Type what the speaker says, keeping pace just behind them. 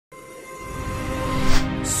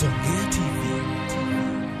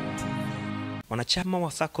Wanachama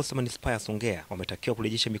wa Saccos Manispaa ya Songea wametakiwa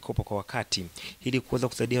kurejesha mikopo kwa wakati ili kuweza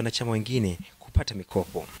kusaidia wanachama wengine kupata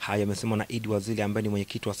mikopo. Haya yamesemwa na Idi Waziri ambaye ni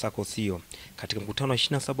mwenyekiti wa Saccos hiyo katika mkutano wa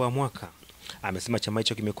 27 wa mwaka. Amesema chama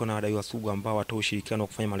hicho kimekuwa na wadaiwa sugu ambao watoa ushirikiano wa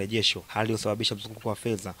kufanya marejesho, hali iliyosababisha mzunguko wa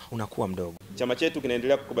fedha unakuwa mdogo. Chama chetu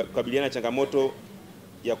kinaendelea kukabiliana na changamoto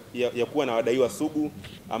ya kuwa na wadaiwa sugu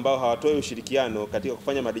ambao hawatoi ushirikiano katika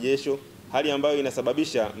kufanya marejesho, hali ambayo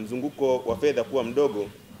inasababisha mzunguko wa fedha kuwa mdogo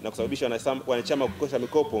na kusababisha wanachama kukosa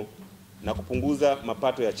mikopo na kupunguza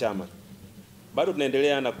mapato ya chama. Bado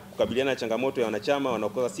tunaendelea na kukabiliana na changamoto ya wanachama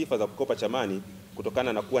wanaokosa sifa za kukopa chamani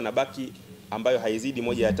kutokana na kuwa na baki ambayo haizidi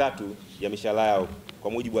 1/3 ya mishahara yao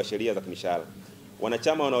kwa mujibu wa sheria za kimishahara.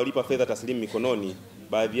 Wanachama wanaolipa fedha taslimu mikononi,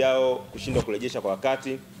 baadhi yao kushindwa kurejesha kwa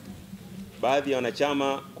wakati, baadhi ya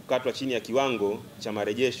wanachama kukatwa chini ya kiwango cha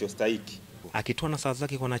marejesho stahiki. Akitoa nasaha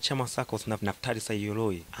zake kwa wanachama Saccos na Naftali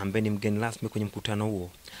Sayoloi ambaye ni mgeni rasmi kwenye mkutano huo,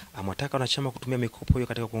 amewataka wanachama kutumia mikopo hiyo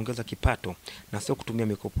katika kuongeza kipato na sio kutumia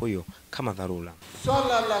mikopo hiyo kama dharura.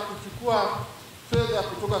 Swala la kuchukua fedha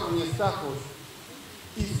kutoka kwenye Saccos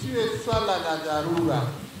isiwe swala la dharura,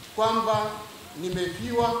 kwamba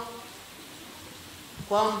nimefiwa,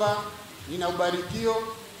 kwamba nina ubarikio,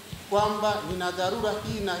 kwamba nina dharura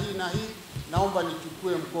hii na hii na hii, naomba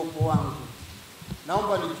nichukue mkopo wangu,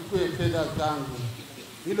 naomba nichukue fedha zangu.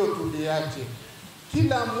 Hilo tuliache.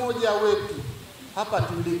 Kila mmoja wetu hapa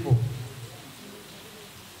tulipo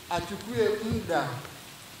achukue muda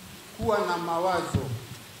kuwa na mawazo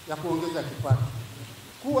ya kuongeza kipato,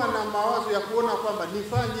 kuwa na mawazo ya kuona kwamba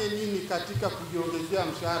nifanye nini katika kujiongezea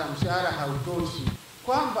mshahara hautoshi,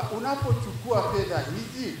 kwamba unapochukua fedha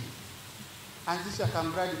hizi anzisha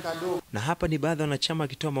kamradi kadogo. Na hapa ni baadhi ya wanachama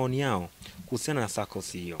wakitoa maoni yao kuhusiana na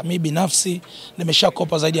Saccos hiyo. Mimi binafsi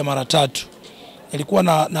nimeshakopa zaidi ya mara 3. Nilikuwa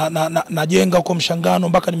najenga huko Mshangano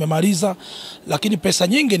mpaka nimemaliza, lakini pesa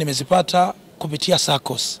nyingi nimezipata kupitia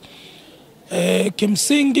Saccos.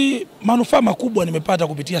 Kimsingi manufaa makubwa nimepata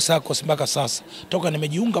kupitia Saccos mpaka sasa. Toka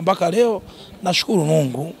nimejiunga mpaka leo, nashukuru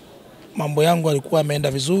Mungu. Mambo yangu yalikuwa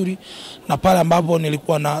yameenda vizuri, na pale ambapo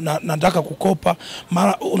nilikuwa nataka kukopa,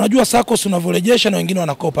 unajua Saccos unavyorejesha na wengine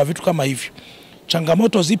wanakopa vitu kama hivyo.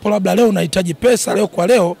 Changamoto zipo, labda leo unahitaji pesa leo kwa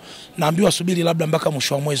leo, naambiwa subiri labda mpaka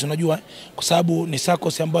mwisho wa mwezi, unajua kwa sababu ni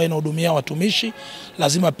Saccos ambayo inahudumia watumishi,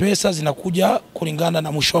 lazima pesa zinakuja kulingana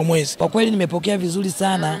na mwisho wa mwezi. Kwa kweli nimepokea vizuri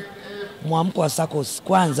sana mwamko wa Saccos.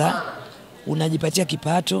 Kwanza unajipatia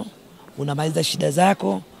kipato, unamaliza shida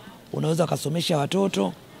zako, unaweza kusomesha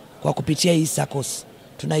watoto kwa kupitia hii Saccos.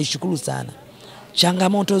 Tunaishukuru sana.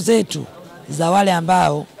 Changamoto zetu za wale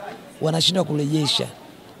ambao wanashindwa kurejesha,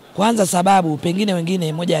 kwanza sababu pengine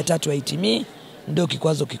wengine 1/3 haitimii, ndio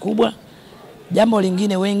kikwazo kikubwa. Jambo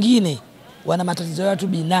lingine, wengine wana matatizo yao tu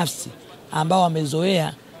binafsi ambao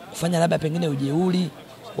wamezoea kufanya labda pengine ujeuri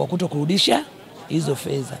wa kutokurudisha hizo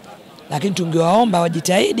fedha. Lakini tungewaomba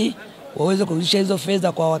wajitahidi waweze kurudisha hizo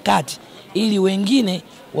fedha kwa wakati ili wengine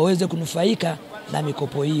waweze kunufaika na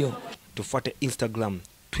mikopo hiyo. Tufuate Instagram,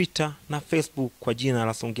 Twitter na Facebook kwa jina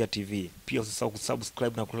la Songea TV. Pia usisahau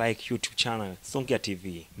kusubscribe na kulike YouTube channel Songea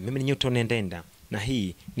TV. Mimi ni Newton Ndenda na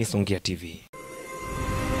hii ni Songea TV.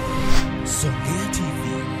 Songea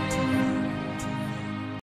TV.